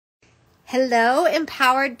Hello,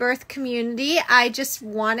 Empowered Birth community. I just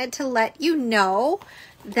wanted to let you know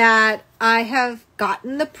that I have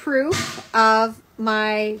gotten the proof of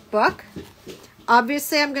my book.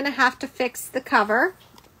 Obviously, I'm going to have to fix the cover.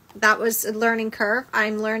 That was a learning curve.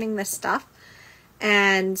 I'm learning this stuff,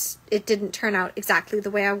 and it didn't turn out exactly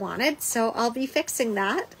the way I wanted, so I'll be fixing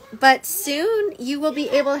that. But soon, you will be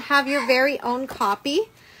able to have your very own copy.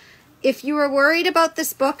 If you were worried about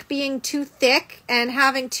this book being too thick and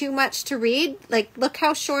having too much to read, like, look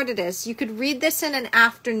how short it is. You could read this in an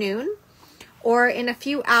afternoon or in a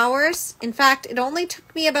few hours. In fact, it only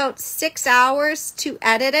took me about 6 hours to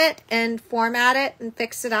edit it and format it and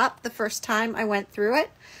fix it up the first time I went through it.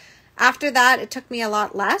 After that, it took me a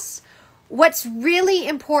lot less. What's really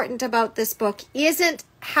important about this book isn't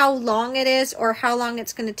how long it is or how long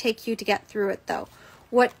it's going to take you to get through it, though.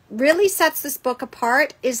 What really sets this book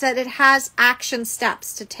apart is that it has action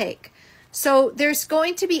steps to take. So there's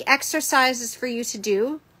going to be exercises for you to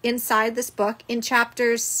do inside this book in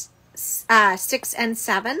chapters 6 and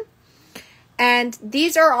 7. And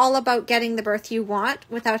these are all about getting the birth you want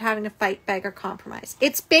without having to fight, beg, or compromise.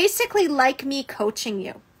 It's basically like me coaching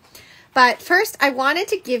you. But first, I wanted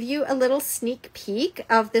to give you a little sneak peek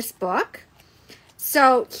of this book.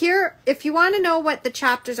 So here, if you want to know what the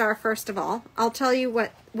chapters are, first of all, I'll tell you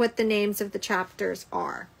what the names of the chapters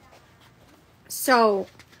are. So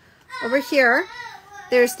over here,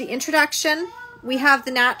 there's the introduction. We have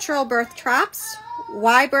the natural birth traps,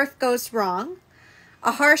 why birth goes wrong,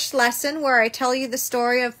 a harsh lesson where I tell you the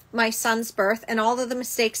story of my son's birth and all of the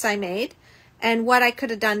mistakes I made and what I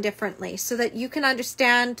could have done differently so that you can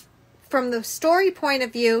understand from the story point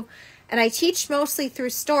of view. And I teach mostly through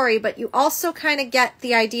story, but you also kind of get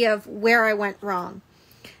the idea of where I went wrong.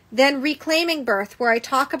 Then reclaiming birth, where I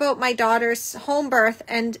talk about my daughter's home birth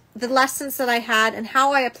and the lessons that I had and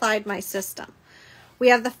how I applied my system. We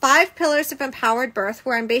have the 5 pillars of empowered birth,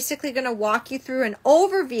 where I'm basically going to walk you through an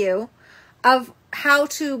overview of how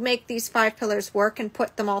to make these 5 pillars work and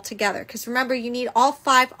put them all together. Because remember, you need all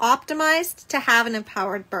 5 optimized to have an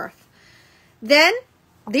empowered birth. Then,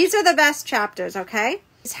 these are the best chapters, okay?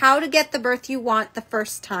 Is how to get the birth you want the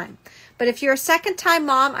first time. But if you're a second-time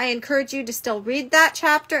mom, I encourage you to still read that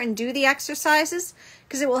chapter and do the exercises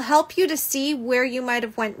because it will help you to see where you might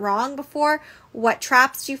have went wrong before, what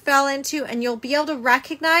traps you fell into, and you'll be able to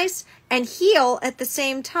recognize and heal at the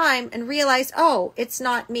same time and realize, oh, it's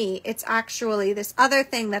not me. It's actually this other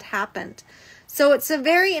thing that happened. So it's a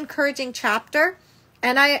very encouraging chapter,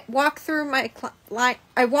 and I walk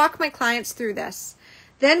my clients through this.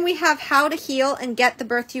 Then we have how to heal and get the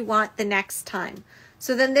birth you want the next time.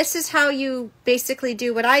 So then this is how you basically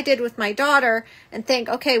do what I did with my daughter and think,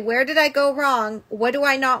 okay, where did I go wrong? What do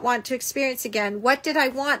I not want to experience again? What did I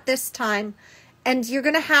want this time? And you're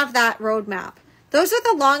going to have that roadmap. Those are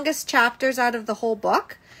the longest chapters out of the whole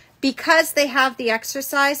book because they have the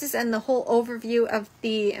exercises and the whole overview of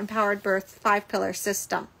the Empowered Birth 5-pillar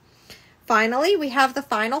system. Finally, we have the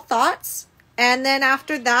final thoughts. And then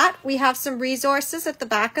after that, we have some resources at the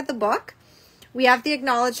back of the book. We have the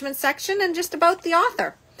acknowledgement section and just about the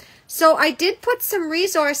author. So I did put some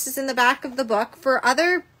resources in the back of the book for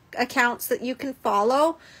other accounts that you can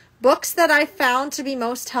follow, books that I found to be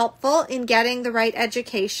most helpful in getting the right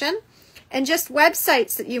education, and just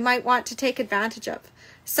websites that you might want to take advantage of.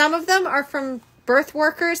 Some of them are from birth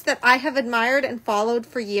workers that I have admired and followed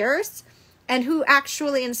for years and who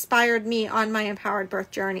actually inspired me on my empowered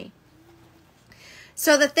birth journey.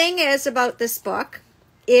 So the thing is about this book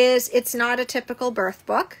is it's not a typical birth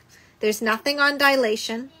book. There's nothing on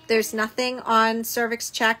dilation. There's nothing on cervix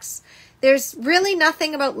checks. There's really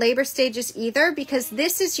nothing about labor stages either because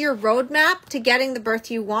this is your roadmap to getting the birth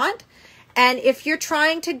you want. And if you're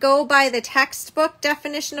trying to go by the textbook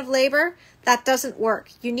definition of labor, that doesn't work.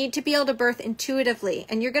 You need to be able to birth intuitively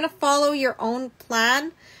and you're going to follow your own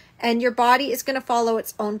plan and your body is going to follow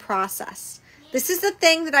its own process. This is the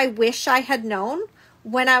thing that I wish I had known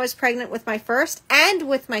when I was pregnant with my first and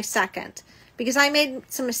with my second, because I made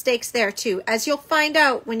some mistakes there too, as you'll find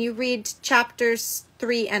out when you read chapters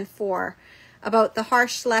 3 and 4 about the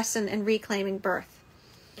harsh lesson and reclaiming birth.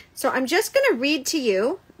 So I'm just going to read to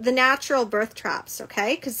you the natural birth traps,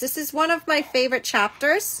 okay? Because this is one of my favorite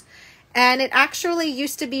chapters, and it actually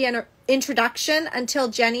used to be an introduction until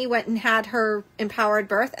Jenny went and had her empowered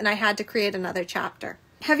birth, and I had to create another chapter.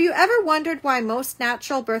 Have you ever wondered why most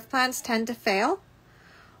natural birth plans tend to fail?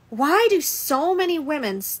 Why do so many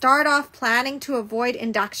women start off planning to avoid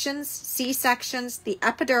inductions, C-sections, the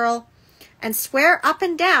epidural, and swear up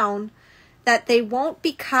and down that they won't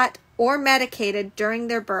be cut or medicated during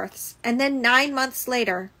their births, and then 9 months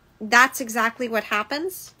later, that's exactly what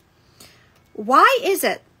happens? Why is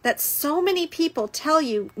it that so many people tell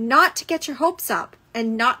you not to get your hopes up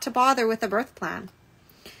and not to bother with a birth plan.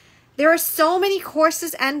 There are so many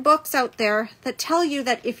courses and books out there that tell you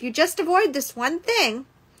that if you just avoid this one thing,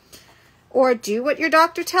 or do what your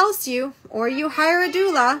doctor tells you, or you hire a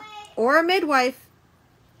doula or a midwife,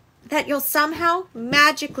 that you'll somehow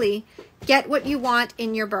magically get what you want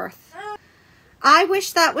in your birth. I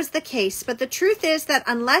wish that was the case, but the truth is that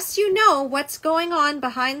unless you know what's going on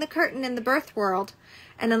behind the curtain in the birth world,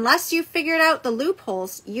 and unless you've figured out the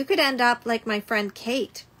loopholes, you could end up like my friend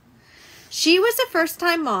Kate. She was a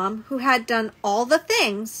first-time mom who had done all the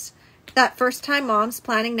things that first-time moms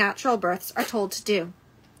planning natural births are told to do.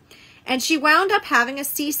 And she wound up having a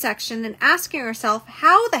C-section and asking herself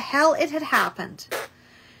how the hell it had happened.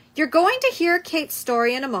 You're going to hear Kate's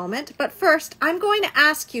story in a moment, but first I'm going to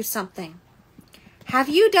ask you something. Have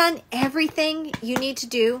you done everything you need to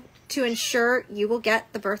do to ensure you will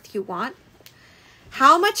get the birth you want?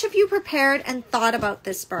 How much have you prepared and thought about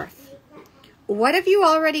this birth? What have you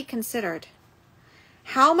already considered?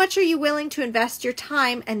 How much are you willing to invest your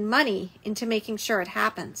time and money into making sure it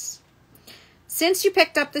happens? Since you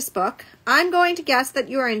picked up this book, I'm going to guess that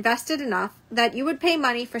you are invested enough that you would pay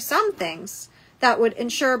money for some things that would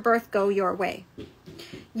ensure birth go your way.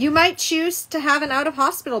 You might choose to have an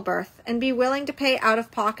out-of-hospital birth and be willing to pay out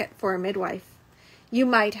of pocket for a midwife. You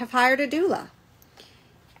might have hired a doula.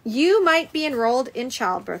 You might be enrolled in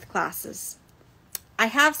childbirth classes. I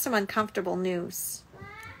have some uncomfortable news.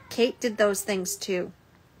 Kate did those things too.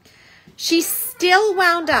 She still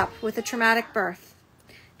wound up with a traumatic birth.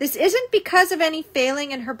 This isn't because of any failing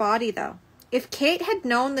in her body, though. If Kate had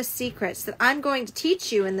known the secrets that I'm going to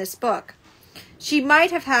teach you in this book, she might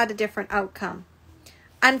have had a different outcome.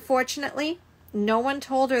 Unfortunately, no one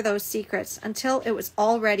told her those secrets until it was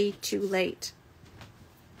already too late.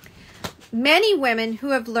 Many women who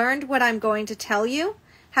have learned what I'm going to tell you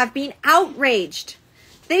have been outraged.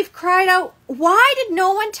 They've cried out, "Why did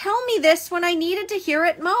no one tell me this when I needed to hear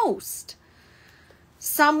it most?"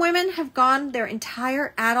 Some women have gone their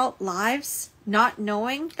entire adult lives not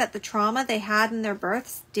knowing that the trauma they had in their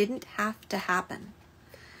births didn't have to happen.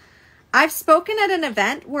 I've spoken at an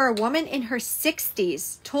event where a woman in her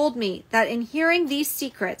 60s told me that in hearing these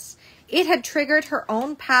secrets, it had triggered her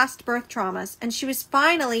own past birth traumas, and she was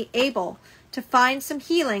finally able to find some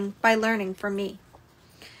healing by learning from me.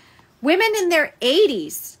 Women in their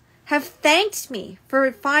 80s have thanked me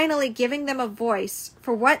for finally giving them a voice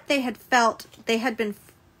for what they had felt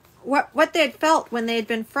what they had felt when they had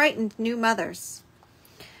been frightened new mothers.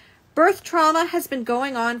 Birth trauma has been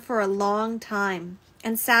going on for a long time,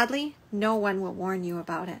 and sadly, no one will warn you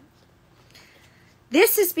about it.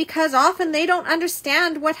 This is because often they don't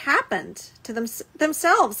understand what happened to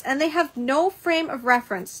themselves, and they have no frame of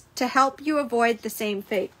reference to help you avoid the same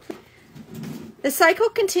fate. The cycle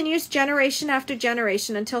continues generation after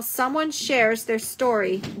generation until someone shares their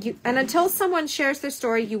story. Until someone shares their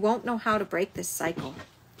story, you won't know how to break this cycle.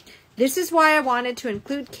 This is why I wanted to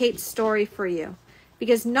include Kate's story for you,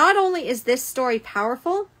 because not only is this story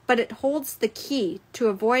powerful, but it holds the key to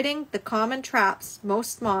avoiding the common traps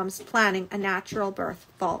most moms planning a natural birth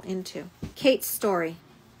fall into. Kate's story.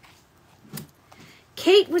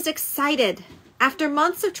 Kate was excited. After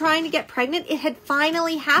months of trying to get pregnant, it had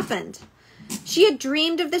finally happened. She had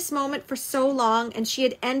dreamed of this moment for so long, and she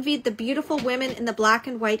had envied the beautiful women in the black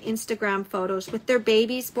and white Instagram photos with their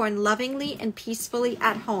babies born lovingly and peacefully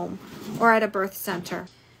at home or at a birth center.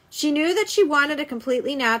 She knew that she wanted a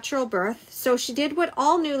completely natural birth, so she did what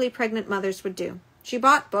all newly pregnant mothers would do. She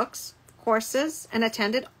bought books, courses, and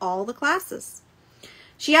attended all the classes.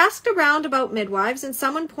 She asked around about midwives, and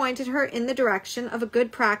someone pointed her in the direction of a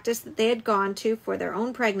good practice that they had gone to for their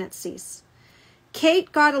own pregnancies.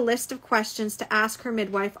 Kate got a list of questions to ask her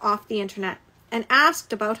midwife off the internet and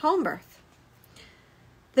asked about home birth.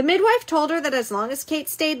 The midwife told her that as long as Kate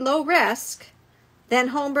stayed low risk, then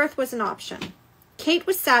home birth was an option. Kate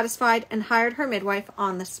was satisfied and hired her midwife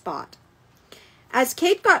on the spot. As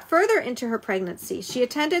Kate got further into her pregnancy, she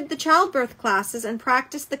attended the childbirth classes and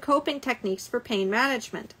practiced the coping techniques for pain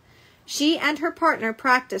management. She and her partner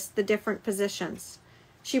practiced the different positions.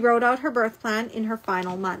 She wrote out her birth plan in her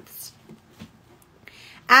final months.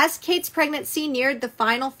 As Kate's pregnancy neared the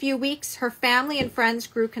final few weeks, her family and friends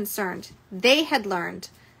grew concerned. They had learned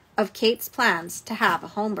of Kate's plans to have a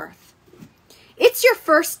home birth. "It's your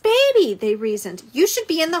first baby," they reasoned. "You should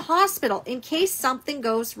be in the hospital in case something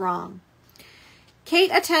goes wrong."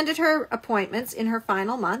 Kate attended her appointments in her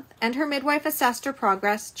final month, and her midwife assessed her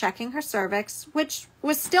progress, checking her cervix, which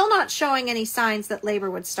was still not showing any signs that labor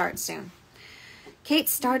would start soon. Kate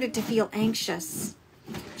started to feel anxious.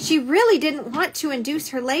 She really didn't want to induce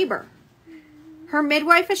her labor. Her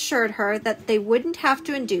midwife assured her that they wouldn't have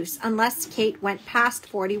to induce unless Kate went past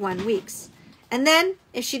 41 weeks. And then,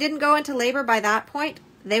 if she didn't go into labor by that point,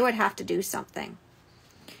 they would have to do something.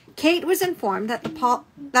 Kate was informed that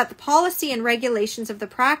the policy and regulations of the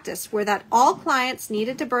practice were that all clients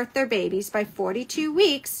needed to birth their babies by 42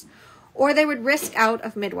 weeks or they would risk out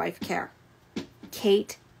of midwife care.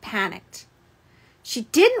 Kate panicked. She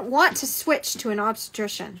didn't want to switch to an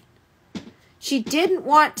obstetrician. She didn't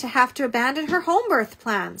want to have to abandon her home birth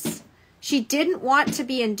plans. She didn't want to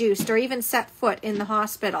be induced or even set foot in the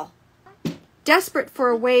hospital. Desperate for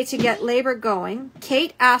a way to get labor going,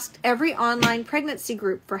 Kate asked every online pregnancy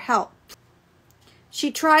group for help.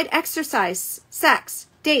 She tried exercise, sex,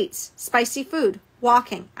 dates, spicy food,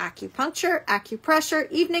 walking, acupuncture, acupressure,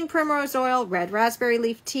 evening primrose oil, red raspberry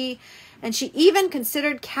leaf tea, and she even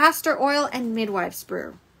considered castor oil and midwife's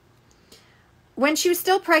brew. When she was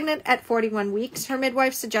still pregnant at 41 weeks, her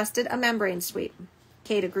midwife suggested a membrane sweep.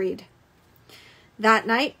 Kate agreed. That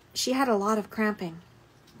night, she had a lot of cramping.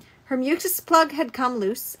 Her mucus plug had come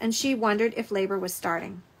loose, and she wondered if labor was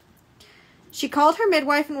starting. She called her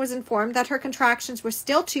midwife and was informed that her contractions were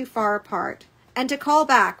still too far apart, and to call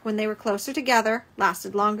back when they were closer together,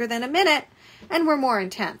 lasted longer than a minute, and were more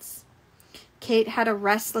intense. Kate had a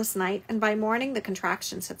restless night, and by morning the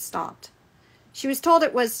contractions had stopped. She was told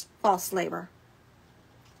it was false labor.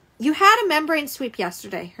 You had a membrane sweep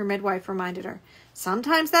yesterday, her midwife reminded her.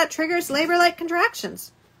 Sometimes that triggers labor-like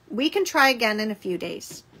contractions. We can try again in a few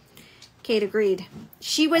days. Kate agreed.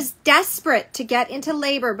 She was desperate to get into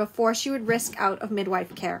labor before she would risk out of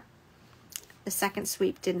midwife care. The second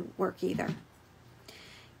sweep didn't work either.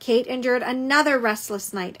 Kate endured another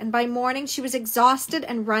restless night, and by morning she was exhausted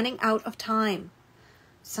and running out of time.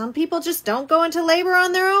 Some people just don't go into labor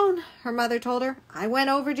on their own, her mother told her. I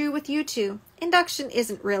went overdue with you two. Induction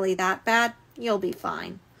isn't really that bad. You'll be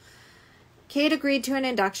fine. Kate agreed to an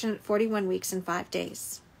induction at 41 weeks and 5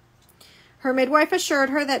 days. Her midwife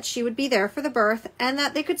assured her that she would be there for the birth and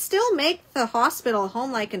that they could still make the hospital a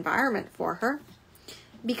home-like environment for her.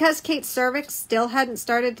 Because Kate's cervix still hadn't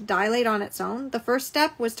started to dilate on its own, the first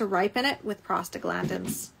step was to ripen it with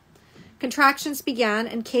prostaglandins. Contractions began,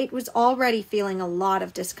 and Kate was already feeling a lot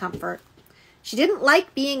of discomfort. She didn't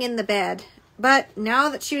like being in the bed, but now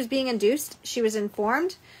that she was being induced, she was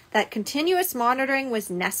informed that continuous monitoring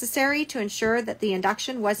was necessary to ensure that the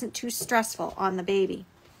induction wasn't too stressful on the baby.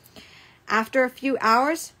 After a few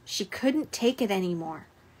hours, she couldn't take it anymore.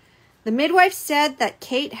 The midwife said that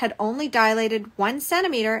Kate had only dilated 1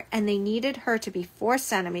 centimeter and they needed her to be 4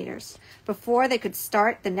 centimeters before they could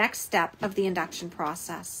start the next step of the induction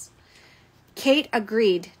process. Kate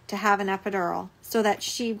agreed to have an epidural so that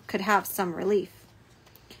she could have some relief.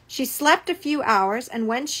 She slept a few hours, and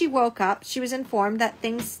when she woke up, she was informed that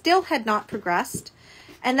things still had not progressed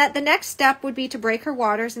and that the next step would be to break her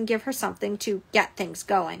waters and give her something to get things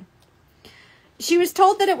going. She was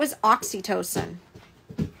told that it was oxytocin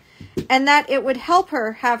and that it would help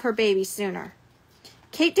her have her baby sooner.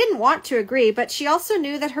 Kate didn't want to agree, but she also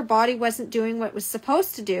knew that her body wasn't doing what it was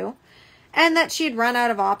supposed to do and that she had run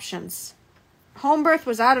out of options. Home birth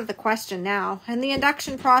was out of the question now, and the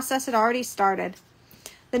induction process had already started.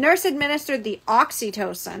 The nurse administered the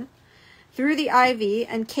oxytocin through the IV,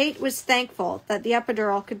 and Kate was thankful that the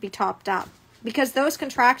epidural could be topped up, because those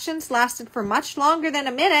contractions lasted for much longer than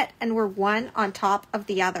a minute and were one on top of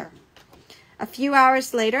the other. A few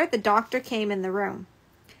hours later, the doctor came in the room.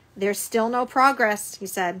 There's still no progress, he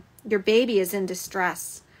said. Your baby is in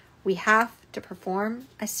distress. We have to perform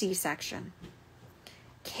a C-section.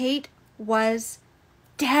 Kate was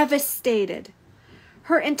devastated.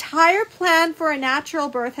 Her entire plan for a natural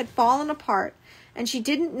birth had fallen apart, and she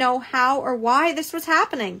didn't know how or why this was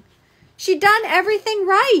happening. She'd done everything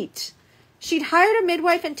right. She'd hired a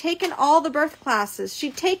midwife and taken all the birth classes.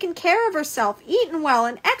 She'd taken care of herself, eaten well,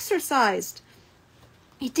 and exercised.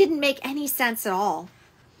 It didn't make any sense at all.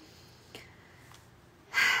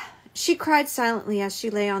 She cried silently as she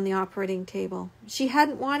lay on the operating table. She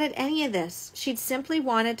hadn't wanted any of this. She'd simply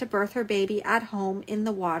wanted to birth her baby at home in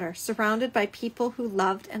the water, surrounded by people who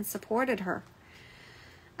loved and supported her.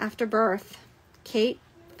 After birth, Kate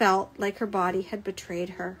felt like her body had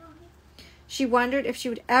betrayed her. She wondered if she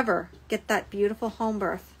would ever get that beautiful home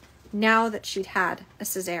birth now that she'd had a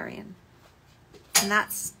cesarean. And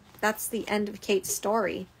that's the end of Kate's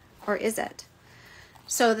story, or is it?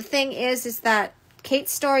 So the thing is that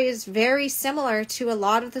Kate's story is very similar to a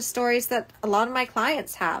lot of the stories that a lot of my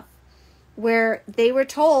clients have, where they were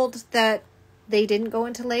told that they didn't go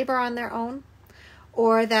into labor on their own,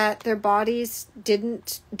 or that their bodies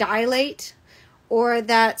didn't dilate, or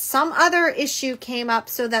that some other issue came up,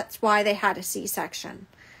 so that's why they had a C-section.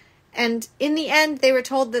 And in the end, they were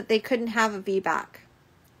told that they couldn't have a VBAC.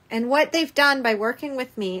 And what they've done by working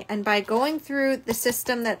with me and by going through the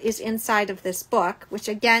system that is inside of this book, which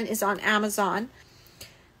again is on Amazon,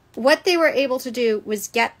 what they were able to do was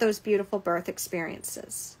get those beautiful birth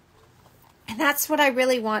experiences. And that's what I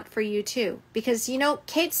really want for you too. Because, you know,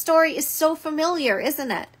 Kate's story is so familiar,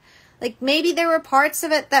 isn't it? Like maybe there were parts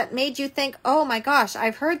of it that made you think, oh my gosh,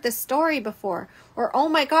 I've heard this story before. Or, oh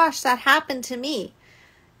my gosh, that happened to me.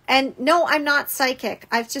 And no, I'm not psychic.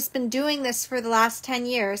 I've just been doing this for the last 10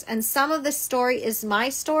 years. And some of this story is my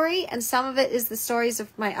story. And some of it is the stories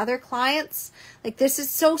of my other clients. Like this is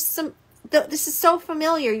so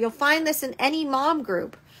familiar. You'll find this in any mom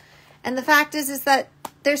group. And the fact is that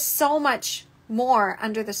there's so much more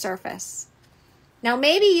under the surface. Now,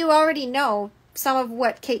 maybe you already know some of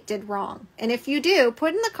what Kate did wrong. And if you do,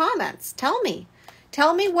 put in the comments. Tell me.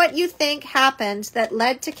 Tell me what you think happened that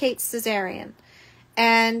led to Kate's cesarean.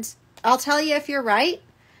 And I'll tell you if you're right.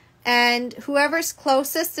 And whoever's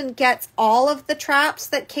closest and gets all of the traps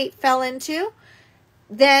that Kate fell into,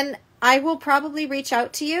 then I will probably reach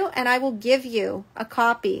out to you and I will give you a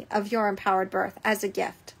copy of Your Empowered Birth as a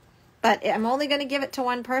gift. But I'm only going to give it to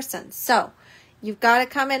one person. So you've got to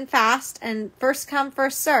come in fast and first come,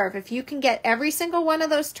 first serve. If you can get every single one of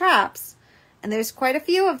those traps, and there's quite a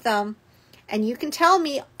few of them, and you can tell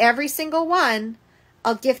me every single one,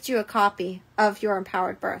 I'll gift you a copy of Your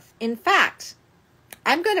Empowered Birth. In fact,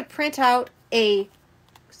 I'm going to print out a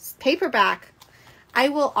paperback. I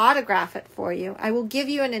will autograph it for you. I will give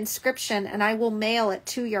you an inscription and I will mail it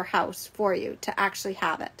to your house for you to actually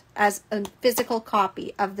have it as a physical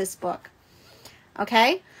copy of this book.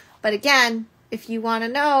 Okay? But again, if you want to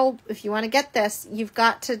know, if you want to get this, you've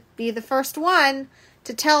got to be the first one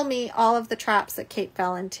to tell me all of the traps that Kate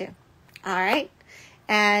fell into. All right?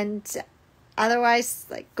 And otherwise,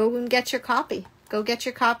 like, go and get your copy. Go get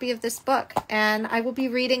your copy of this book. And I will be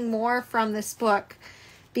reading more from this book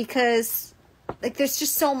because like there's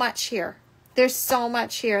just so much here. There's so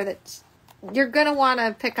much here that you're going to want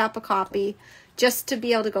to pick up a copy just to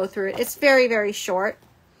be able to go through it. It's very, very short.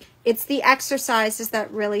 It's the exercises that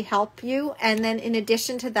really help you. And then in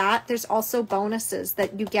addition to that, there's also bonuses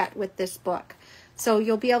that you get with this book. So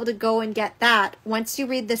you'll be able to go and get that. Once you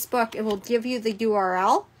read this book, it will give you the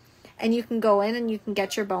URL and you can go in and you can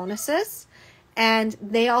get your bonuses. And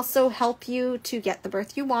they also help you to get the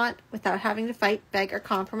birth you want without having to fight, beg, or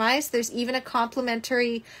compromise. There's even a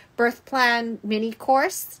complimentary birth plan mini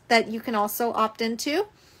course that you can also opt into.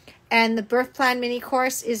 And the birth plan mini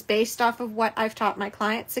course is based off of what I've taught my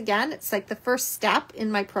clients. Again, it's like the first step in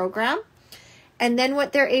my program. And then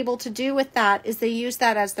what they're able to do with that is they use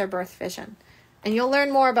that as their birth vision. And you'll learn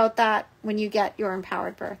more about that when you get Your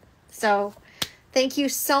Empowered Birth. So thank you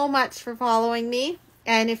so much for following me.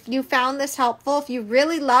 And if you found this helpful, if you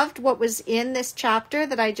really loved what was in this chapter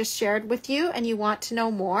that I just shared with you and you want to know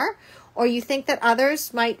more, or you think that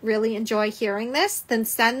others might really enjoy hearing this, then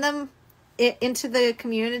send them into the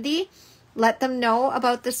community. Let them know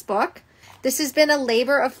about this book. This has been a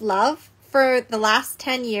labor of love for the last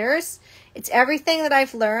 10 years. It's everything that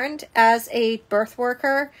I've learned as a birth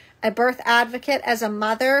worker, a birth advocate, as a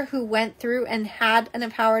mother who went through and had an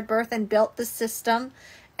empowered birth and built the system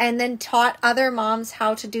and then taught other moms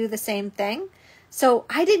how to do the same thing. So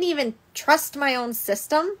I didn't even trust my own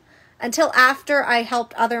system until after I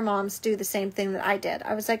helped other moms do the same thing that I did.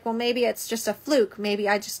 I was like, well, maybe it's just a fluke. Maybe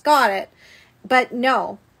I just got it. But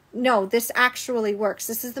no, this actually works.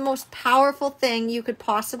 This is the most powerful thing you could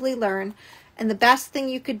possibly learn and the best thing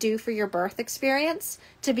you could do for your birth experience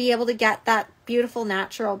to be able to get that beautiful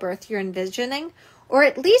natural birth you're envisioning, or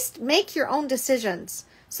at least make your own decisions.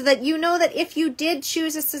 So that you know that if you did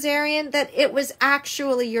choose a cesarean, that it was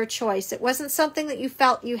actually your choice. It wasn't something that you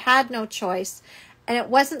felt you had no choice. And it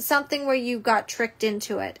wasn't something where you got tricked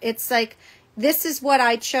into it. It's like, this is what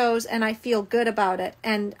I chose and I feel good about it.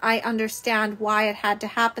 And I understand why it had to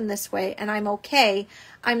happen this way. And I'm okay.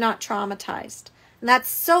 I'm not traumatized. And that's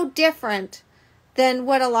so different than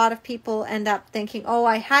what a lot of people end up thinking. Oh,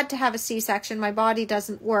 I had to have a C-section. My body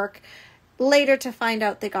doesn't work. Later to find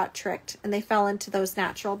out they got tricked and they fell into those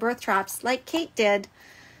natural birth traps like Kate did,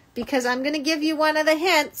 because I'm going to give you one of the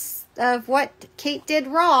hints of what Kate did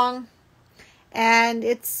wrong. And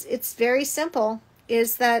it's very simple,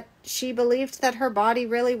 is that she believed that her body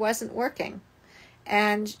really wasn't working.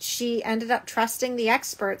 And she ended up trusting the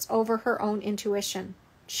experts over her own intuition.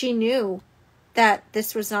 She knew that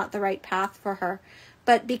this was not the right path for her.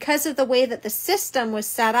 But because of the way that the system was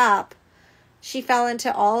set up, she fell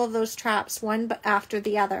into all of those traps, one after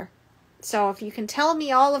the other. So if you can tell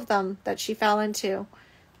me all of them that she fell into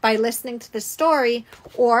by listening to the story,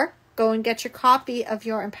 or go and get your copy of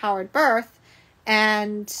your Empowered Birth.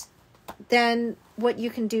 And then what you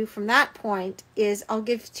can do from that point is I'll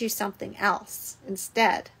give you something else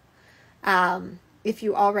instead. If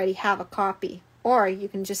you already have a copy, or you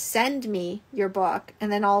can just send me your book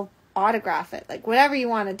and then I'll autograph it, like whatever you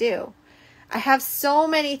want to do. I have so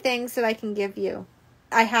many things that I can give you.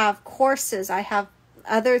 I have courses, I have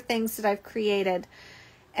other things that I've created,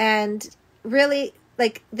 and really,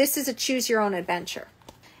 like, this is a choose your own adventure,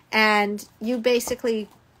 and you basically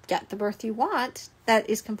get the birth you want that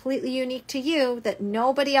is completely unique to you, that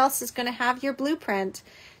nobody else is going to have your blueprint.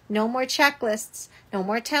 No more checklists, no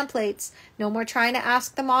more templates, no more trying to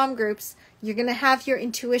ask the mom groups. You're going to have your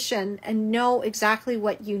intuition and know exactly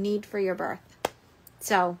what you need for your birth.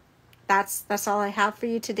 So that's all I have for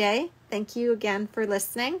you today. Thank you again for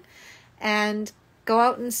listening, and go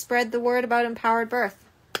out and spread the word about Empowered Birth.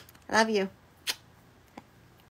 I love you.